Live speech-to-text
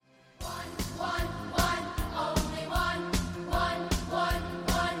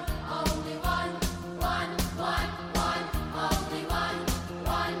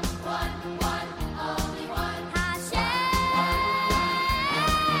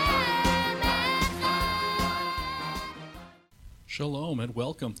Shalom and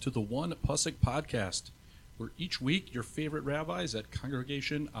welcome to the One Pasuk podcast, where each week your favorite rabbis at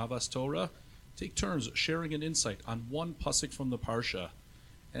Congregation Avas Torah take turns sharing an insight on one pasuk from the Parsha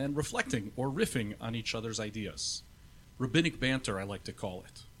and reflecting or riffing on each other's ideas. Rabbinic banter, I like to call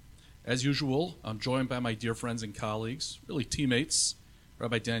it. As usual, I'm joined by my dear friends and colleagues, really teammates,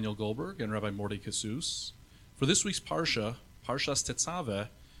 Rabbi Daniel Goldberg and Rabbi Mordei Kassus. For this week's Parsha, Parshas Tetzaveh,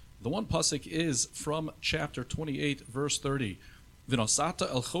 the one pasuk is from chapter 28, verse 30. V'nosata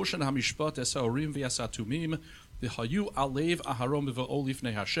el choshen hamishpat es haorim v'yasatumim v'hayu alev Aharon v'vo'o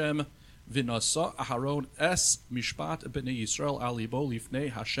lifnei Hashem v'nasa Aharon es mishpat b'nei Yisrael alibo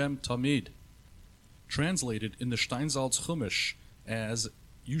lifnei Hashem tamid. Translated in the Steinsaltz Chumash as,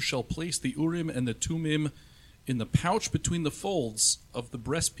 "You shall place the Urim and the Tumim in the pouch between the folds of the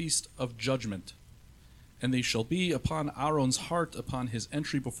breastpiece of judgment, and they shall be upon Aaron's heart upon his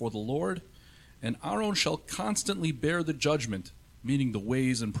entry before the Lord, and Aaron shall constantly bear the judgment," meaning the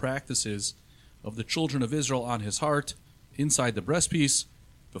ways and practices of the children of Israel on his heart, inside the breastpiece,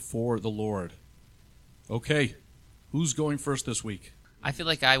 before the Lord. Okay, who's going first this week? I feel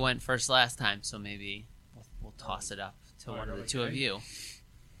like I went first last time, so maybe we'll toss it up to one of the two of you.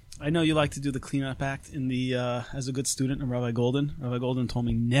 I know you like to do the cleanup act in the as a good student of Rabbi Golden. Rabbi Golden told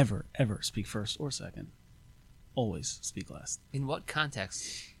me never, ever speak first or second. Always speak last. In what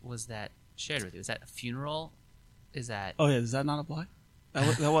context was that shared with you? Is that a funeral? Is that... Oh, yeah. Does that not apply?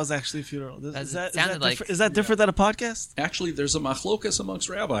 That was actually a funeral. Is that different than a podcast? Actually, there's a machlokas amongst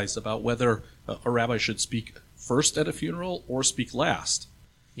rabbis about whether a rabbi should speak first at a funeral or speak last.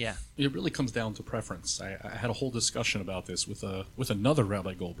 Yeah. It really comes down to preference. I had a whole discussion about this with another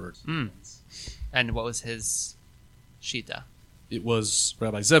Rabbi Goldberg. And what was his shita? It was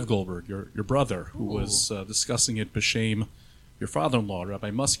Rabbi Zev Goldberg, your brother, who was discussing it b'shem your father-in-law,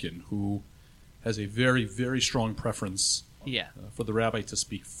 Rabbi Muskin, who has a very, very strong preference for the rabbi to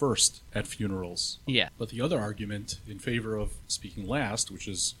speak first at funerals. Yeah. But the other argument in favor of speaking last, which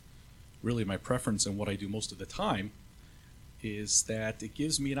is really my preference and what I do most of the time, is that it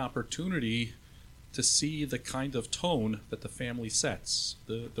gives me an opportunity to see the kind of tone that the family sets,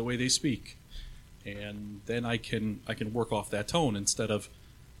 the way they speak. And then I can work off that tone instead of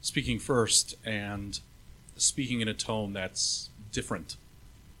speaking first and speaking in a tone that's different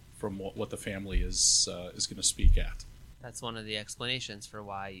from what the family is going to speak at. That's one of the explanations for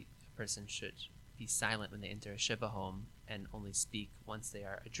why a person should be silent when they enter a shiva home and only speak once they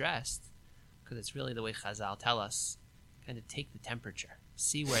are addressed, because it's really the way Chazal tell us, kind of take the temperature,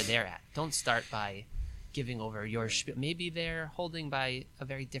 see where they're at. Don't start by giving over your spiel. Maybe they're holding by a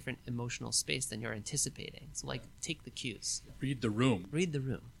very different emotional space than you're anticipating. So, take the cues. Read the room. Read the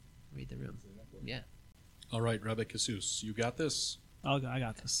room. Yeah. All right, Rabbi Kassus, you got this? I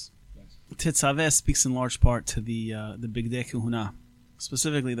got this. Tetzaveh speaks in large part to the Bigdei Kehuna,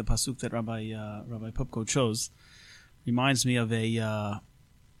 specifically the pasuk that Rabbi Popko chose. Reminds me of a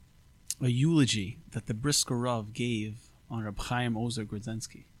eulogy that the Brisker Rav gave on Reb Chaim Ozer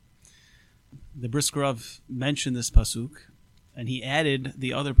Grodzinski. The Brisker Rav mentioned this pasuk, and he added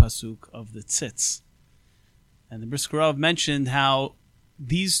the other pasuk of the tzitz. And the Brisker Rav mentioned how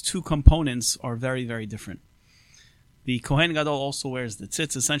these two components are very, very different. The Kohen Gadol also wears the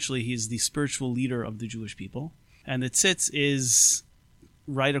tzitz. Essentially, he's the spiritual leader of the Jewish people. And the tzitz is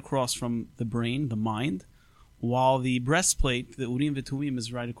right across from the brain, the mind, while the breastplate, the Urim v'Tumim,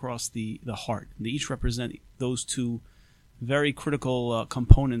 is right across the heart. They each represent those two very critical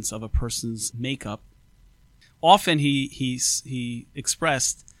components of a person's makeup. Often he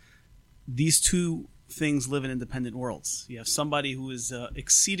expressed these two things live in independent worlds. You have somebody who is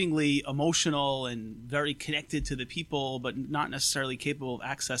exceedingly emotional and very connected to the people, but not necessarily capable of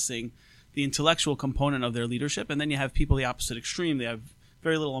accessing the intellectual component of their leadership. And then you have people the opposite extreme. They have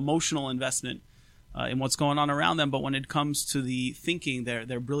very little emotional investment in what's going on around them, but when it comes to the thinking,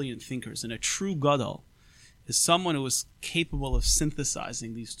 they're brilliant thinkers. And a true gadol is someone who is capable of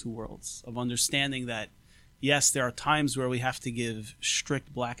synthesizing these two worlds, of understanding that, yes, there are times where we have to give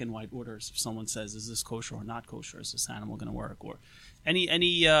strict black and white orders. If someone says, is this kosher or not kosher? Is this animal going to work? Or any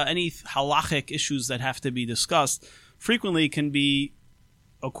halachic issues that have to be discussed frequently can be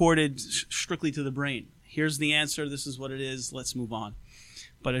accorded strictly to the brain. Here's the answer. This is what it is. Let's move on.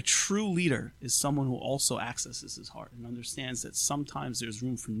 But a true leader is someone who also accesses his heart and understands that sometimes there's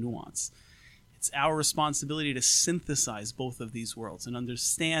room for nuance. It's our responsibility to synthesize both of these worlds and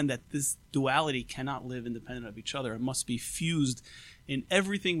understand that this duality cannot live independent of each other. It must be fused in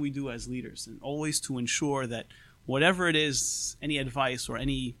everything we do as leaders, and always to ensure that whatever it is, any advice or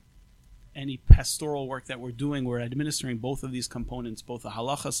any pastoral work that we're doing, we're administering both of these components, both the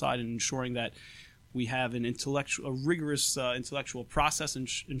halacha side and ensuring that We have a rigorous intellectual process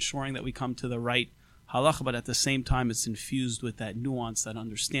ensuring that we come to the right halacha, but at the same time it's infused with that nuance, that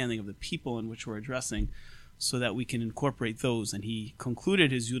understanding of the people in which we're addressing, so that we can incorporate those. And he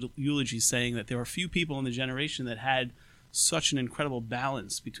concluded his eulogy saying that there are few people in the generation that had such an incredible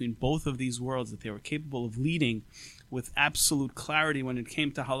balance between both of these worlds, that they were capable of leading with absolute clarity when it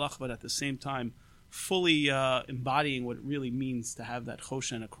came to halacha, but at the same time fully embodying what it really means to have that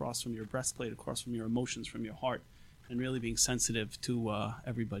choshen across from your breastplate, across from your emotions, from your heart, and really being sensitive to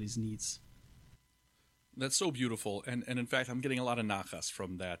everybody's needs. That's so beautiful, and in fact, I'm getting a lot of nachas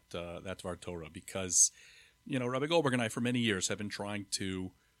from that Dvar Torah, because Rabbi Goldberg and I for many years have been trying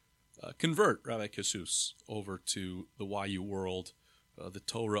to convert Rabbi Kasus over to the YU world, the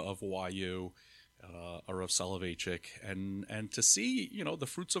Torah of YU, or of Soloveitchik, and to see the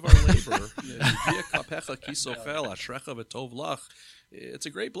fruits of our labor. It's a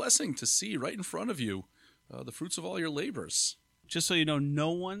great blessing to see right in front of you the fruits of all your labors. Just so you know,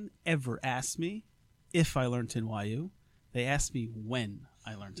 no one ever asked me if I learned in YU. They asked me when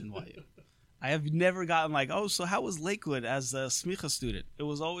I learned in YU. I have never gotten like, oh, so how was Lakewood as a smicha student? It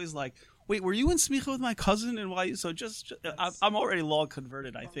was always like, wait, were you in smicha with my cousin in YU? So I'm already long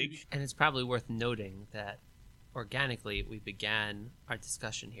converted, I think. And it's probably worth noting that organically we began our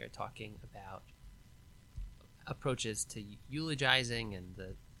discussion here talking about approaches to eulogizing and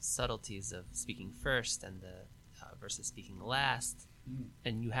the subtleties of speaking first and the versus speaking last.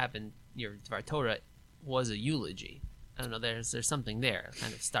 And you happen, your Dvar Torah was a eulogy. I don't know, there's something there,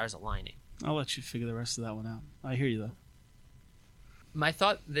 kind of stars aligning. I'll let you figure the rest of that one out. I hear you, though. My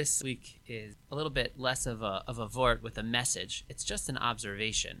thought this week is a little bit less of a vort with a message. It's just an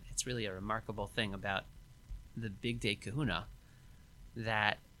observation. It's really a remarkable thing about the Big Day Kahuna,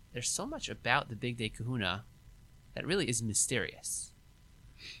 that there's so much about the Big Day Kahuna that really is mysterious.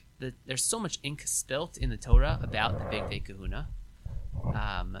 There's so much ink spilt in the Torah about the Big Day Kahuna,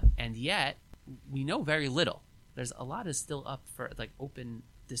 and yet we know very little. There's a lot is still up for open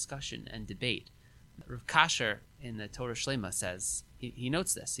discussion and debate. Rav Kasher in the Torah Shlema says, he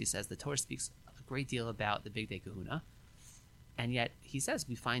notes this, he says the Torah speaks a great deal about the Big Day Kahuna, and yet he says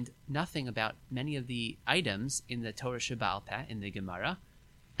we find nothing about many of the items in the Torah Sheba'al Peh, in the Gemara,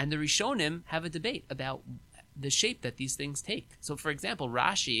 and the Rishonim have a debate about the shape that these things take. So for example,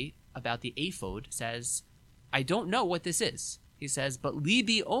 Rashi about the ephod says, I don't know what this is. He says, but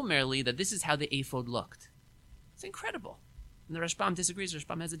Libi Omerli, that this is how the ephod looked. It's incredible. And the Rashbam disagrees.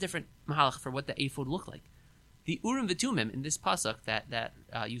 Rashbam has a different mahalach for what the ephod looked like. The Urim V'Tumim in this pasuk that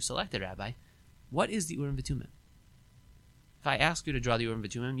you selected, Rabbi, what is the Urim V'Tumim? If I ask you to draw the Urim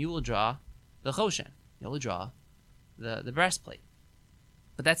V'Tumim, you will draw the Choshen. You will draw the breastplate.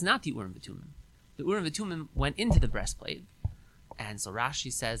 But that's not the Urim V'Tumim. The Urim V'Tumim went into the breastplate, and so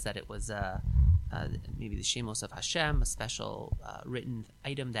Rashi says that it was maybe the Shemos of Hashem, a special written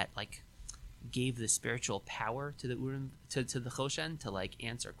item that gave the spiritual power to the Urim, to the Choshen, to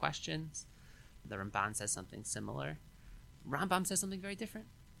answer questions. The Ramban says something similar. Rambam says something very different.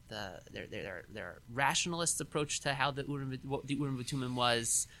 Their rationalists' approach to how the Urim V'Tumim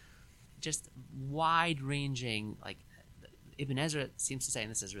was just wide-ranging. Ibn Ezra seems to say,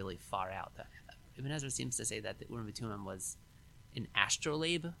 and this is really far out, Ibn Ezra seems to say that the Urim V'Tumim was an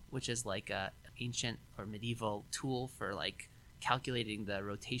astrolabe, which is a ancient or medieval tool for calculating the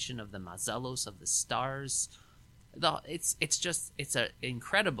rotation of the mazalos of the stars. It's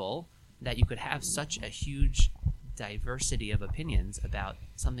incredible that you could have such a huge diversity of opinions about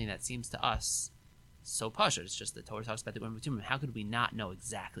something that seems to us so posh. It's just the Torah talks about the Urim V'Tumim. How could we not know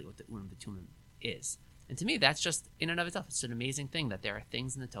exactly what the Urim V'Tumim is? And to me, that's just in and of itself, it's an amazing thing that there are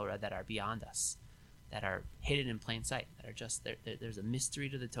things in the Torah that are beyond us, that are hidden in plain sight, that are just there's a mystery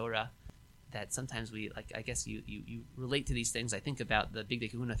to the Torah that sometimes we I guess you relate to these things. I think about the Big Day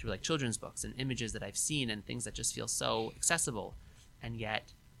Kahuna through children's books and images that I've seen and things that just feel so accessible, and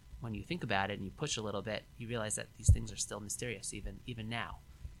yet when you think about it and you push a little bit, you realize that these things are still mysterious even now.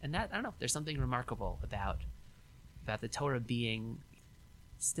 And that, I don't know, there's something remarkable about the Torah being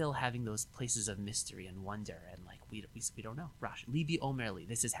still having those places of mystery and wonder, and we don't know. Rashi, Libi Omerli,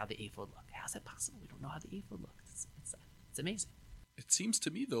 this is how the ephod looked. How's that possible? We don't know how the ephod looked. It's amazing. It seems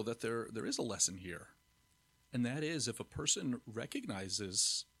to me, though, that there is a lesson here, and that is if a person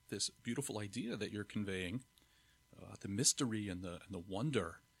recognizes this beautiful idea that you're conveying, the mystery and the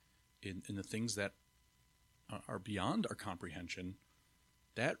wonder in the things that are beyond our comprehension,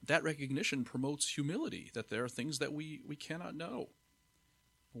 that recognition promotes humility, that there are things that we cannot know.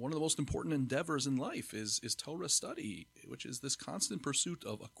 One of the most important endeavors in life is Torah study, which is this constant pursuit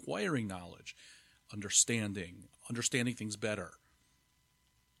of acquiring knowledge, understanding things better.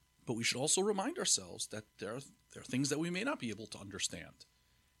 But we should also remind ourselves that there are things that we may not be able to understand.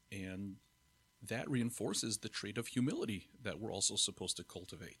 And that reinforces the trait of humility that we're also supposed to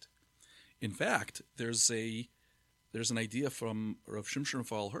cultivate. In fact, there's an idea from Rav Shimshon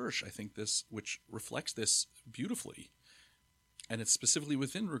Raphael Hirsch, I think which reflects this beautifully. And it's specifically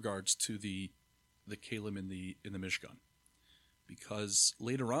within regards to the Kalim in the Mishkan. Because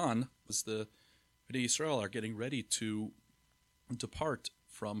later on, as the Bnei Yisrael are getting ready to depart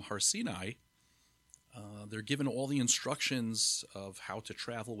from Har Sinai, they're given all the instructions of how to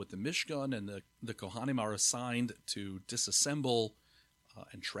travel with the Mishkan, and the Kohanim are assigned to disassemble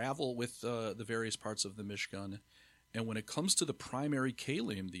and travel with the various parts of the Mishkan. And when it comes to the primary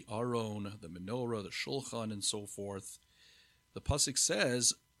Kalim, the Aron, the Menorah, the Shulchan, and so forth, the Pasuk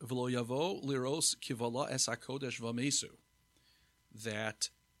says, V'lo yavo liros kivala es hakodesh v'mesu, that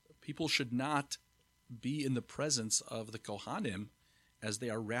people should not be in the presence of the Kohanim as they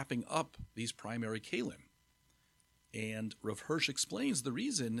are wrapping up these primary Kalim. And Rav Hirsch explains the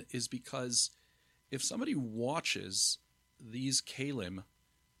reason is because if somebody watches these Kalim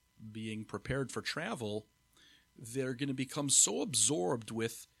being prepared for travel, they're going to become so absorbed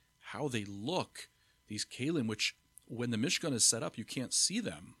with how they look, these Kalim, which when the Mishkan is set up, you can't see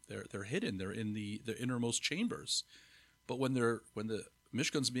them. They're hidden. They're in the innermost chambers. But when the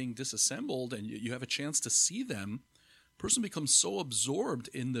Mishkan's being disassembled and you have a chance to see them, a person becomes so absorbed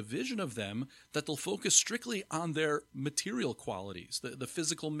in the vision of them that they'll focus strictly on their material qualities, the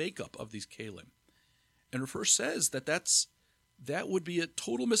physical makeup of these Kalim. And Rav Hirsch says that would be a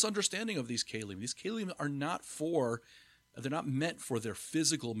total misunderstanding of these Kalim. These Kalim are they're not meant for their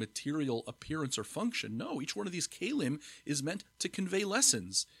physical, material appearance or function. No, each one of these Kalim is meant to convey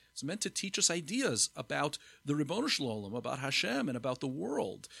lessons. It's meant to teach us ideas about the Ribono Shel Olam, about Hashem, and about the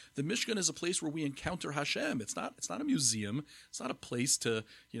world. The Mishkan is a place where we encounter Hashem. It's not a museum. It's not a place to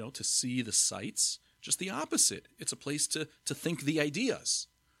see the sights. Just the opposite. It's a place to think the ideas.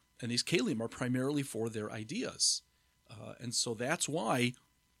 And these Kalim are primarily for their ideas. And so that's why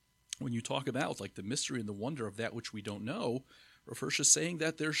when you talk about like the mystery and the wonder of that which we don't know, Rav Hirsch is saying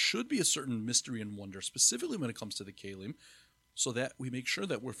that there should be a certain mystery and wonder, specifically when it comes to the Kalim, so that we make sure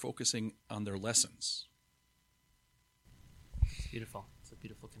that we're focusing on their lessons. It's beautiful. It's a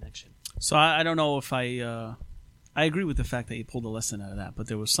beautiful connection. So I don't know if I agree with the fact that you pulled a lesson out of that, but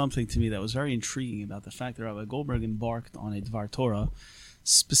there was something to me that was very intriguing about the fact that Rabbi Goldberg embarked on a Dvar Torah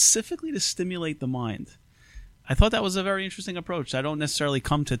specifically to stimulate the mind. I thought that was a very interesting approach. I don't necessarily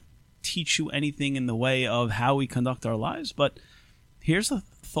come to teach you anything in the way of how we conduct our lives, but here's a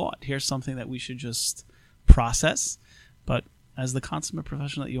thought. Here's something that we should just process. But as the consummate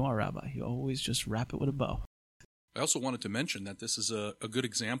professional that you are, Rabbi, you always just wrap it with a bow. I also wanted to mention that this is a good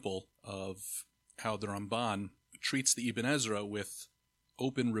example of how the Ramban treats the Ibn Ezra with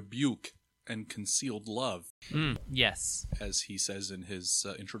open rebuke and concealed love. Yes. As he says in his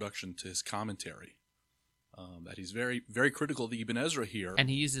introduction to his commentary. That he's very, very critical of the Ibn Ezra here. And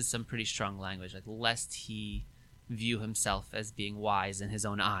he uses some pretty strong language, like lest he view himself as being wise in his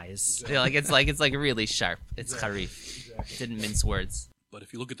own eyes. Exactly. It's like really sharp. It's charif. Exactly. Didn't mince words. But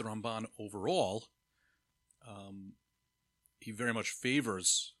if you look at the Ramban overall, he very much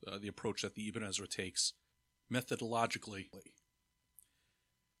favors the approach that the Ibn Ezra takes methodologically.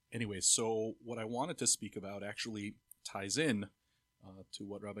 Anyway, so what I wanted to speak about actually ties in to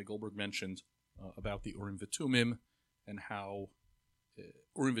what Rabbi Goldberg mentioned about the Urim V'Tumim, and how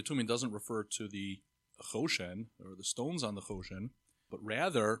Urim V'Tumim doesn't refer to the Choshen, or the stones on the Choshen, but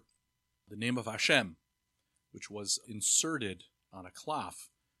rather the name of Hashem, which was inserted on a cloth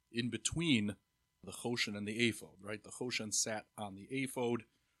in between the Choshen and the ephod, right? The Choshen sat on the ephod,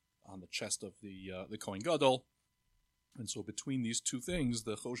 on the chest of the Kohen Gadol, and so between these two things,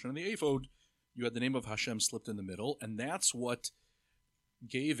 the Choshen and the ephod, you had the name of Hashem slipped in the middle, and that's what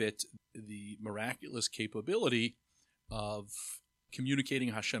gave it the miraculous capability of communicating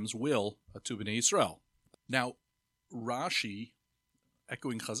Hashem's will to Bnei Yisrael. Now, Rashi,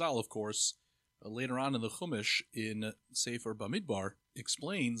 echoing Chazal, of course, later on in the Chumash in Sefer Bamidbar,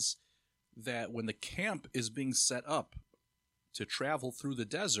 explains that when the camp is being set up to travel through the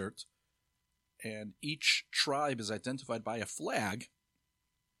desert, and each tribe is identified by a flag,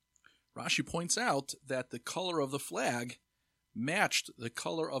 Rashi points out that the color of the flag matched the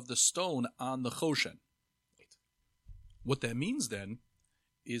color of the stone on the Choshen. What that means then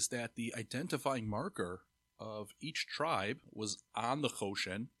is that the identifying marker of each tribe was on the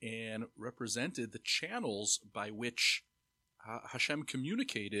Choshen and represented the channels by which Hashem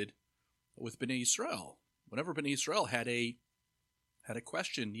communicated with Bnei Yisrael. Whenever Bnei Yisrael had a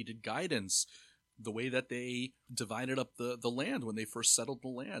question, needed guidance, the way that they divided up the land when they first settled the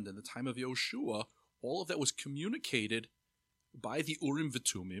land in the time of Yoshua, all of that was communicated by the Urim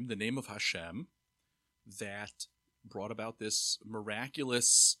V'Tumim, the name of Hashem, that brought about this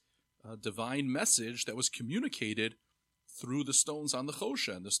miraculous divine message that was communicated through the stones on the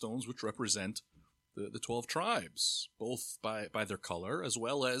Choshen, the stones which represent the 12 tribes, both by their color as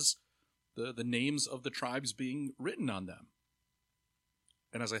well as the names of the tribes being written on them.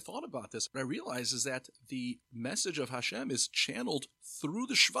 And as I thought about this, what I realized is that the message of Hashem is channeled through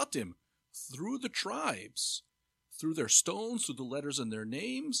the Shvatim, through the tribes, through their stones, through the letters in their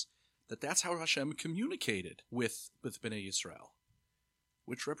names, that's how Hashem communicated with Bnei Yisrael,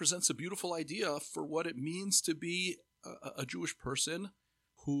 which represents a beautiful idea for what it means to be a Jewish person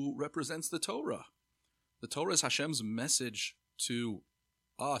who represents the Torah. The Torah is Hashem's message to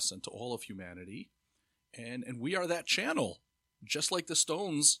us and to all of humanity, and we are that channel. Just like the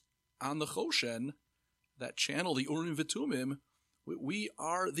stones on the Choshen, that channel, the Urim V'Tumim, we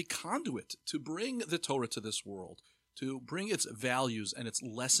are the conduit to bring the Torah to this world, to bring its values and its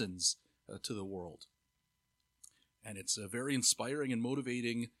lessons to the world. And it's a very inspiring and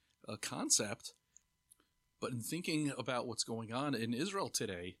motivating concept. But in thinking about what's going on in Israel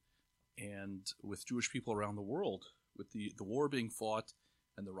today and with Jewish people around the world, with the war being fought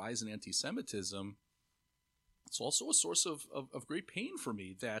and the rise in anti-Semitism, it's also a source of great pain for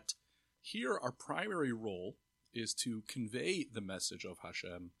me that here our primary role is to convey the message of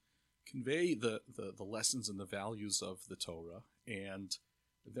Hashem, convey the lessons and the values of the Torah, and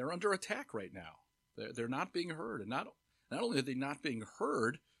they're under attack right now. They're not being heard, and not only are they not being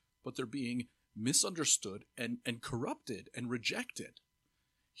heard, but they're being misunderstood and corrupted and rejected.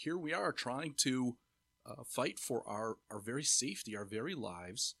 Here we are trying to fight for our very safety, our very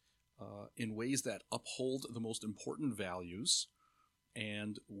lives, in ways that uphold the most important values,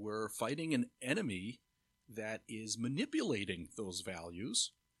 and we're fighting an enemy that is manipulating those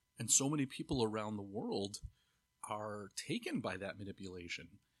values, and so many people around the world are taken by that manipulation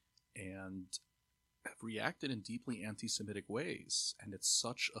and have reacted in deeply anti-Semitic ways, and it's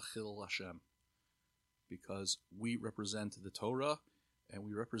such a chil Hashem, because we represent the Torah, and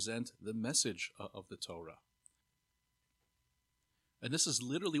we represent the message of the Torah. And this is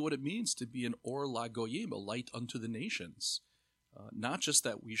literally what it means to be an or lagoyim, a light unto the nations. Not just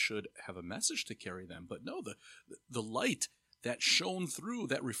that we should have a message to carry them, but no, the light that shone through,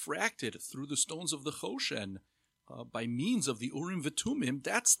 that refracted through the stones of the Choshen by means of the Urim V'Tumim,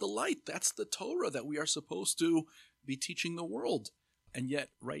 that's the light, that's the Torah that we are supposed to be teaching the world. And yet,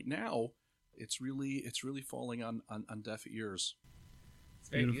 right now, it's really falling on deaf ears. It's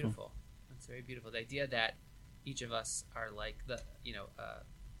very beautiful. It's very beautiful. The idea that each of us are like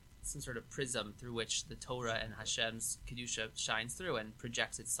some sort of prism through which the Torah and Hashem's Kedusha shines through and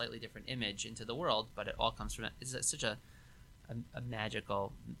projects its slightly different image into the world, but it all comes from it. It's such a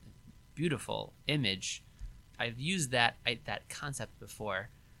magical, beautiful image. I've used that concept before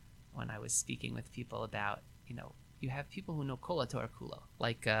when I was speaking with people about, you have people who know Kol HaTorah Kulo,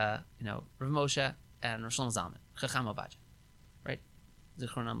 like, Rav Moshe and Rosh Shlomo Zalman, Chacham Ovadia, right?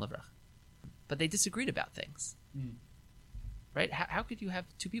 Zichronam Levrach. But they disagreed about things, right? How could you have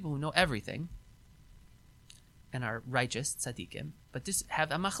two people who know everything and are righteous, tzaddikim, but just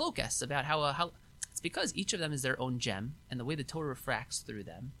have a machlokas about how it's because each of them is their own gem, and the way the Torah refracts through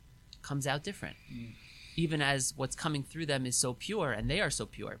them comes out different. Even as what's coming through them is so pure, and they are so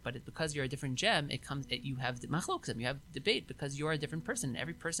pure, but because you're a different gem, you have machlokas, you have debate because you're a different person.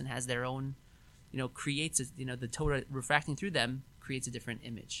 Every person has their own, creates, the Torah refracting through them creates a different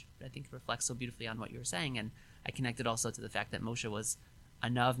image. But I think it reflects so beautifully on what you were saying, and I connected also to the fact that Moshe was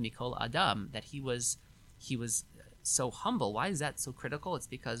anav mikol adam, that he was so humble. Why is that so critical? It's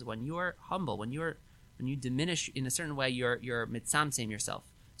because when you're humble, when you diminish in a certain way, you're mitzamtzem yourself.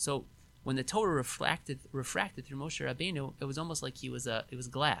 So when the Torah refracted through Moshe Rabbeinu, it was almost like it was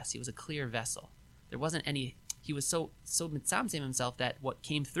glass. He was a clear vessel. There wasn't any. He was so mitzamtzem himself that what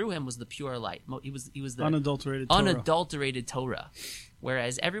came through him was the pure light. He was the unadulterated Torah.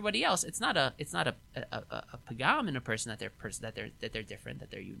 Whereas everybody else, it's not a pagam in a person that they're different,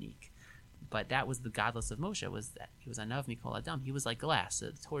 that they're unique. But that was the godless of Moshe, was that he was anav mikol adam. He was like glass.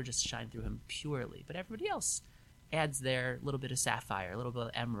 The Torah just shined through him purely. But everybody else adds their little bit of sapphire, a little bit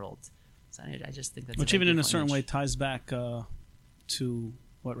of emerald. So I just think that's which even in a certain way ties back to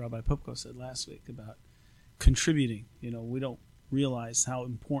what Rabbi Popko said last week about contributing. We don't realize how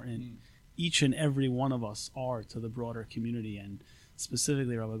important each and every one of us are to the broader community, and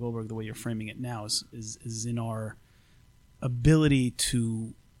specifically, Rabbi Goldberg, the way you're framing it now is in our ability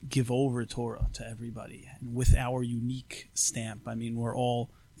to give over Torah to everybody, and with our unique stamp. I mean, we're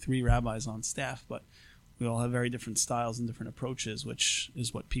all 3 rabbis on staff, but we all have very different styles and different approaches, which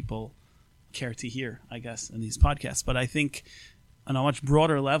is what people care to hear, I guess, in these podcasts. But I think on a much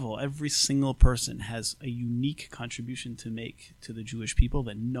broader level, every single person has a unique contribution to make to the Jewish people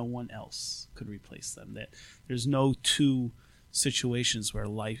that no one else could replace them. That there's no two situations where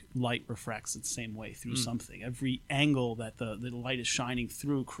light refracts the same way through something. Every angle that the light is shining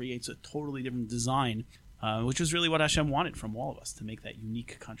through creates a totally different design, which is really what Hashem wanted from all of us, to make that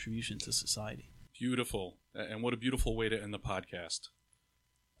unique contribution to society. Beautiful. And what a beautiful way to end the podcast.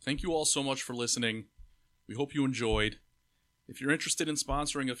 Thank you all so much for listening. We hope you enjoyed. If you're interested in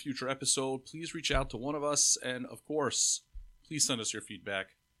sponsoring a future episode, please reach out to one of us. And of course, please send us your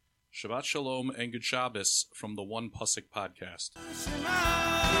feedback. Shabbat Shalom and Good Shabbos from the One Pasuk Podcast.